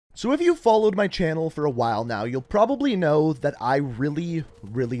So if you've followed my channel for a while now, you'll probably know that I really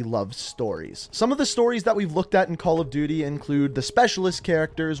love stories. Some of the stories that we've looked at in Call of Duty include the specialist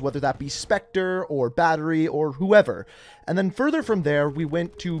characters, whether that be Spectre or Battery or whoever. And then further from there, we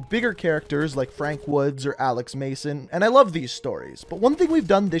went to bigger characters like Frank Woods or Alex Mason, and I love these stories. But one thing we've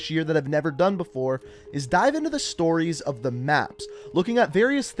done this year that I've never done before is dive into the stories of the maps, looking at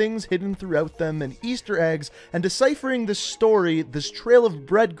various things hidden throughout them and Easter eggs, and deciphering this story, this trail of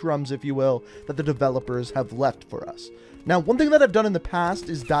breadcrumbs, if you will, that the developers have left for us. Now, one thing that I've done in the past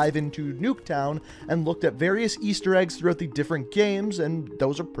is dive into Nuketown and looked at various Easter eggs throughout the different games, and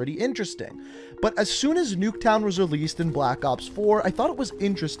those are pretty interesting. But as soon as Nuketown was released in Black Ops 4, I thought it was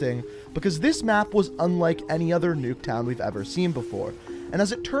interesting because this map was unlike any other Nuketown we've ever seen before. And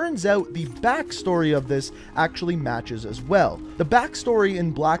as it turns out, the backstory of this actually matches as well. The backstory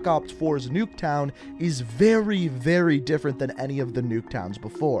in Black Ops 4's Nuketown is very different than any of the Nuketowns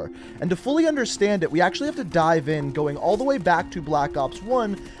before. And to fully understand it, we actually have to dive in, going all the way back to Black Ops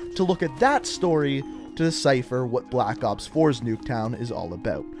 1 to look at that story to decipher what Black Ops 4's Nuketown is all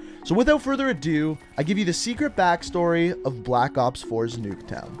about. So without further ado, I give you the secret backstory of Black Ops 4's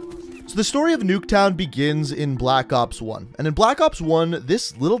Nuketown. So the story of Nuketown begins in Black Ops 1, and in Black Ops 1,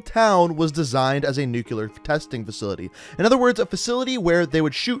 this little town was designed as a nuclear testing facility. In other words, a facility where they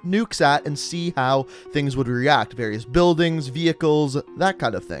would shoot nukes at and see how things would react, various buildings, vehicles, that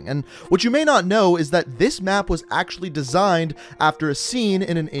kind of thing. And what you may not know is that this map was actually designed after a scene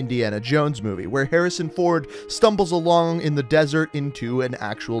in an Indiana Jones movie, where Harrison Ford stumbles along in the desert into an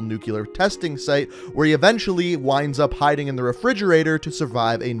actual nuclear testing site, where he eventually winds up hiding in the refrigerator to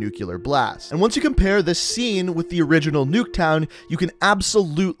survive a nuclear blast. And once you compare this scene with the original Nuketown, you can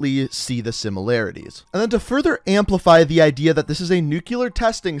absolutely see the similarities. And then to further amplify the idea that this is a nuclear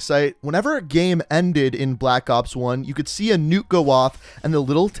testing site, whenever a game ended in Black Ops 1, you could see a nuke go off and the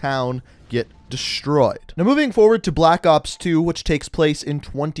little town get destroyed. Now moving forward to Black Ops 2, which takes place in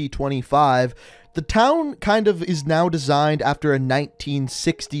 2025, the town kind of is now designed after a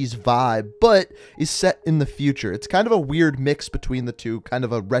 1960s vibe, but is set in the future. It's kind of a weird mix between the two, kind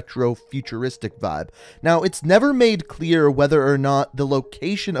of a retro futuristic vibe. Now, it's never made clear whether or not the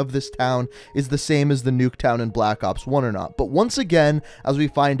location of this town is the same as the Nuketown in Black Ops 1 or not. But once again, as we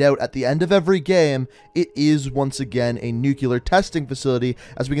find out at the end of every game, it is once again a nuclear testing facility,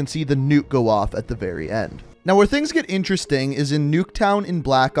 as we can see the nuke go off at the very end. Now, where things get interesting is in Nuketown in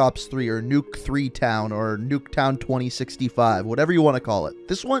Black Ops 3, or Nuke 3 Town, or Nuketown 2065, whatever you want to call it.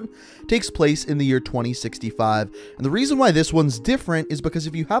 This one takes place in the year 2065, and the reason why this one's different is because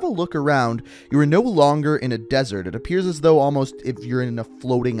if you have a look around, you are no longer in a desert. It appears as though almost if you're in a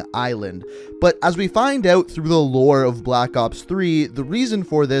floating island. But as we find out through the lore of Black Ops 3, the reason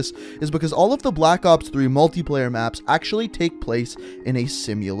for this is because all of the Black Ops 3 multiplayer maps actually take place in a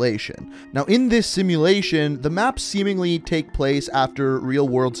simulation. Now, in this simulation, the maps seemingly take place after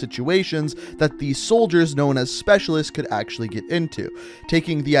real-world situations that the soldiers known as specialists could actually get into,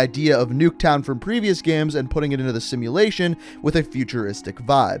 taking the idea of Nuketown from previous games and putting it into the simulation with a futuristic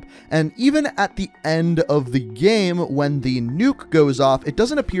vibe. And even at the end of the game, when the nuke goes off, it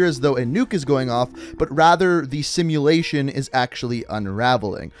doesn't appear as though a nuke is going off, but rather the simulation is actually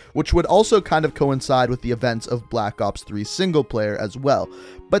unraveling, which would also kind of coincide with the events of Black Ops 3 single player as well.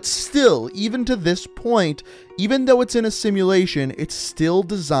 But still, even to this point, even though it's in a simulation, it's still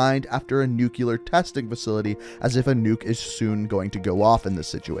designed after a nuclear testing facility, as if a nuke is soon going to go off in this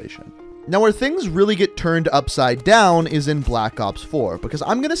situation. Now, where things really get turned upside down is in Black Ops 4, because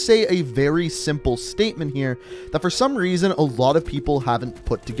I'm going to say a very simple statement here that for some reason a lot of people haven't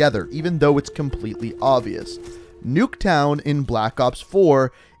put together, even though it's completely obvious. Nuketown in Black Ops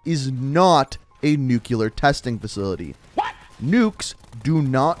 4 is not a nuclear testing facility. What? Nukes do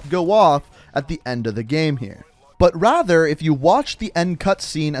not go off at the end of the game here. But rather, if you watch the end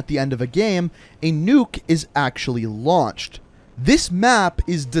cutscene at the end of a game, a nuke is actually launched. This map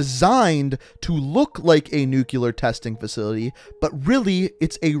is designed to look like a nuclear testing facility, but really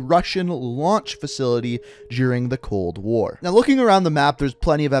it's a Russian launch facility during the Cold War. Now, looking around the map, there's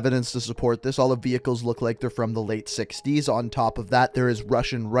plenty of evidence to support this. All the vehicles look like they're from the late 60s. On top of that, there is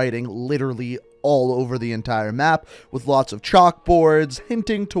Russian writing literally all over the entire map, with lots of chalkboards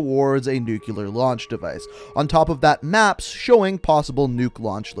hinting towards a nuclear launch device. On top of that, maps showing possible nuke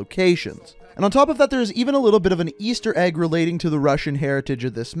launch locations. And on top of that, there's even a little bit of an Easter egg relating to the Russian heritage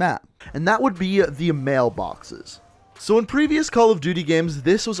of this map, and that would be the mailboxes. So in previous Call of Duty games,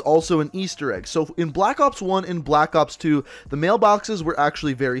 this was also an Easter egg. So in Black Ops 1 and Black Ops 2, the mailboxes were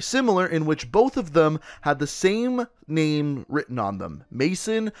actually very similar, in which both of them had the same name written on them,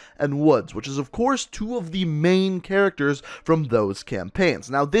 Mason and Woods, which is of course two of the main characters from those campaigns.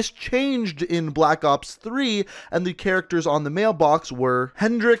 Now this changed in Black Ops 3, and the characters on the mailbox were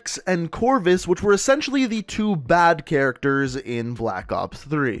Hendrix and Corvus, which were essentially the two bad characters in Black Ops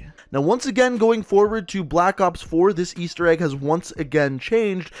 3. Now once again, going forward to Black Ops 4, this Easter egg has once again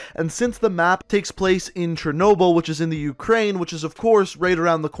changed, and since the map takes place in Chernobyl, which is in the Ukraine, which is of course right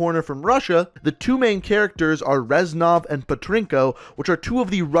around the corner from Russia, the two main characters are Reznov and Petrenko, which are two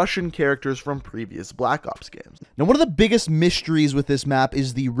of the Russian characters from previous Black Ops games. Now one of the biggest mysteries with this map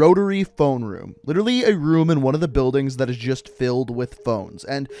is the rotary phone room, literally a room in one of the buildings that is just filled with phones.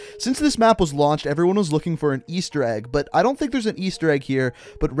 And since this map was launched, everyone was looking for an Easter egg, but I don't think there's an Easter egg here,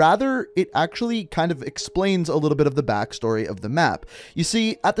 but rather it actually kind of explains a little bit of the backstory of the map. You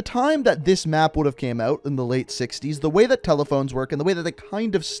see, at the time that this map would have came out in the late 60s, the way that telephones work and the way that they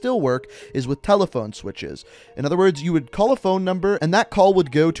kind of still work is with telephone switches. In other words, you would call a phone number and that call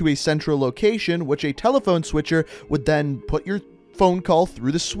would go to a central location, which a telephone switcher would then put your phone call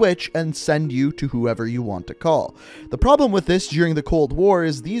through the switch and send you to whoever you want to call. The problem with this during the Cold War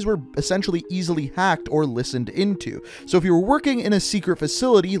is these were essentially easily hacked or listened into. So if you were working in a secret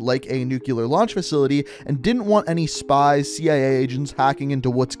facility like a nuclear launch facility and didn't want any spies, CIA agents hacking into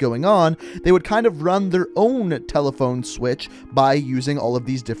what's going on, they would kind of run their own telephone switch by using all of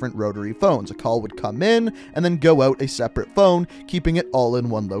these different rotary phones. A call would come in and then go out a separate phone, keeping it all in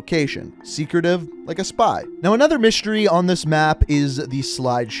one location. Secretive, like a spy. Now another mystery on this map is the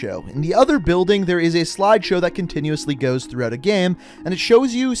slideshow. In the other building, there is a slideshow that continuously goes throughout a game, and it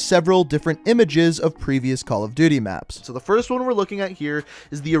shows you several different images of previous Call of Duty maps. So the first one we're looking at here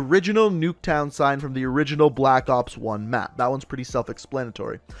is the original Nuketown sign from the original Black Ops 1 map. That one's pretty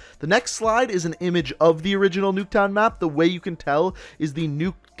self-explanatory. The next slide is an image of the original Nuketown map. The way you can tell is the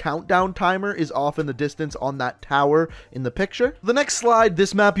nuke countdown timer is off in the distance on that tower in the picture. The next slide,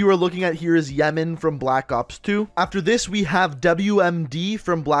 this map you are looking at here is Yemen from Black Ops 2. After this, we have WMD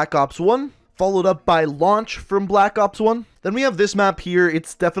from Black Ops 1, followed up by Launch from Black Ops 1. Then we have this map here.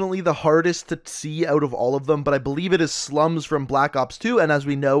 It's definitely the hardest to see out of all of them, but I believe it is Slums from Black Ops 2, and as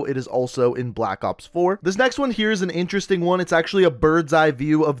we know, it is also in Black Ops 4. This next one here is an interesting one. It's actually a bird's eye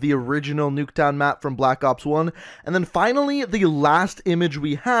view of the original Nuketown map from Black Ops 1. And then finally, the last image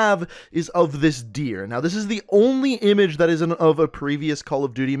we have is of this deer. Now, this is the only image that is of a previous Call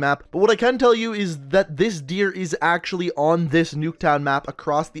of Duty map, but what I can tell you is that this deer is actually on this Nuketown map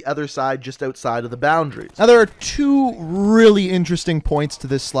across the other side, just outside of the boundaries. Now, there are two really interesting points to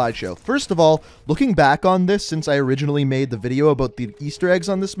this slideshow. First of all, looking back on this since I originally made the video about the Easter eggs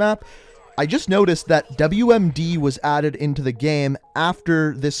on this map, I just noticed that WMD was added into the game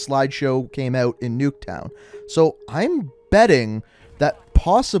after this slideshow came out in Nuketown. So I'm betting that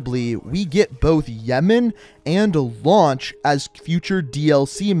possibly we get both Yemen and Launch as future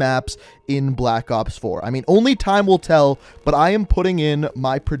DLC maps in Black Ops 4. I mean, only time will tell, but I am putting in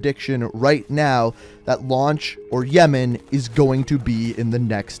my prediction right now that Launch or Yemen is going to be in the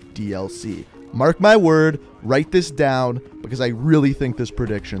next DLC. Mark my word, write this down, because I really think this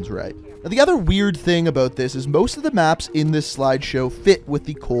prediction's right. Now, the other weird thing about this is most of the maps in this slideshow fit with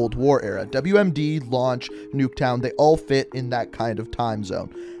the Cold War era. WMD, Launch, Nuketown, they all fit in that kind of time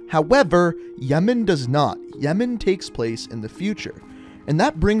zone. However, Yemen does not. Yemen takes place in the future. And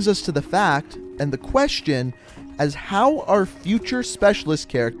that brings us to the fact and the question as how are future specialist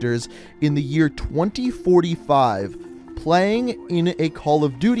characters in the year 2045 playing in a Call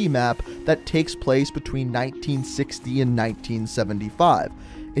of Duty map that takes place between 1960 and 1975?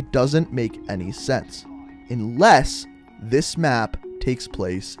 It doesn't make any sense unless this map takes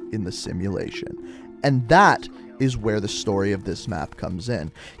place in the simulation. And that is where the story of this map comes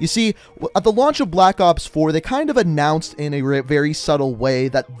in. You see, at the launch of Black Ops 4, they kind of announced in a very subtle way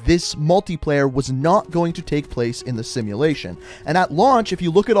that this multiplayer was not going to take place in the simulation. And at launch, if you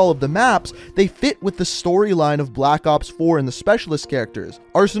look at all of the maps, they fit with the storyline of Black Ops 4 and the specialist characters.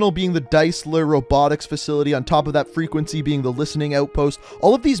 Arsenal being the Deisler robotics facility, on top of that Frequency being the listening outpost,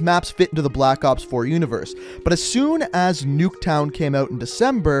 all of these maps fit into the Black Ops 4 universe. But as soon as Nuketown came out in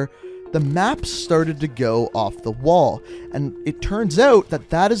December, the maps started to go off the wall, and it turns out that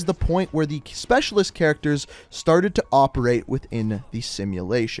that is the point where the specialist characters started to operate within the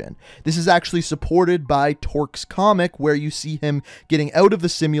simulation. This is actually supported by Torque's comic, where you see him getting out of the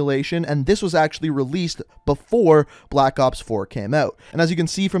simulation, and this was actually released before Black Ops 4 came out. And as you can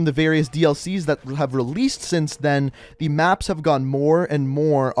see from the various DLCs that have released since then, the maps have gone more and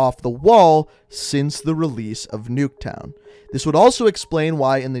more off the wall since the release of Nuketown. This would also explain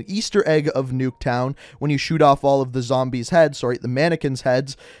why in the Easter egg of Nuketown, when you shoot off all of the zombies' heads, the mannequins'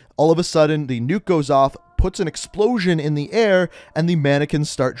 heads, all of a sudden the nuke goes off, puts an explosion in the air, and the mannequins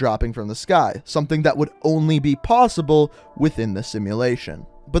start dropping from the sky, something that would only be possible within the simulation.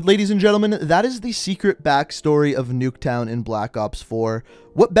 But ladies and gentlemen, that is the secret backstory of Nuketown in Black Ops 4.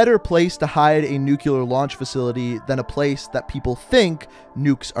 What better place to hide a nuclear launch facility than a place that people think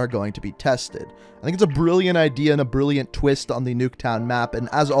nukes are going to be tested? I think it's a brilliant idea and a brilliant twist on the Nuketown map, and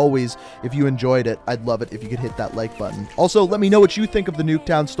as always, if you enjoyed it, I'd love it if you could hit that like button. Also, let me know what you think of the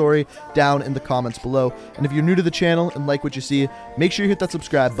Nuketown story down in the comments below, and if you're new to the channel and like what you see, make sure you hit that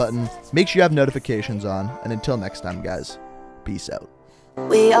subscribe button, make sure you have notifications on, and until next time guys, peace out.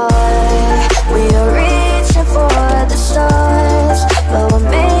 We are reaching for the stars, but we're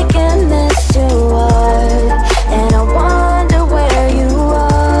making this too hard.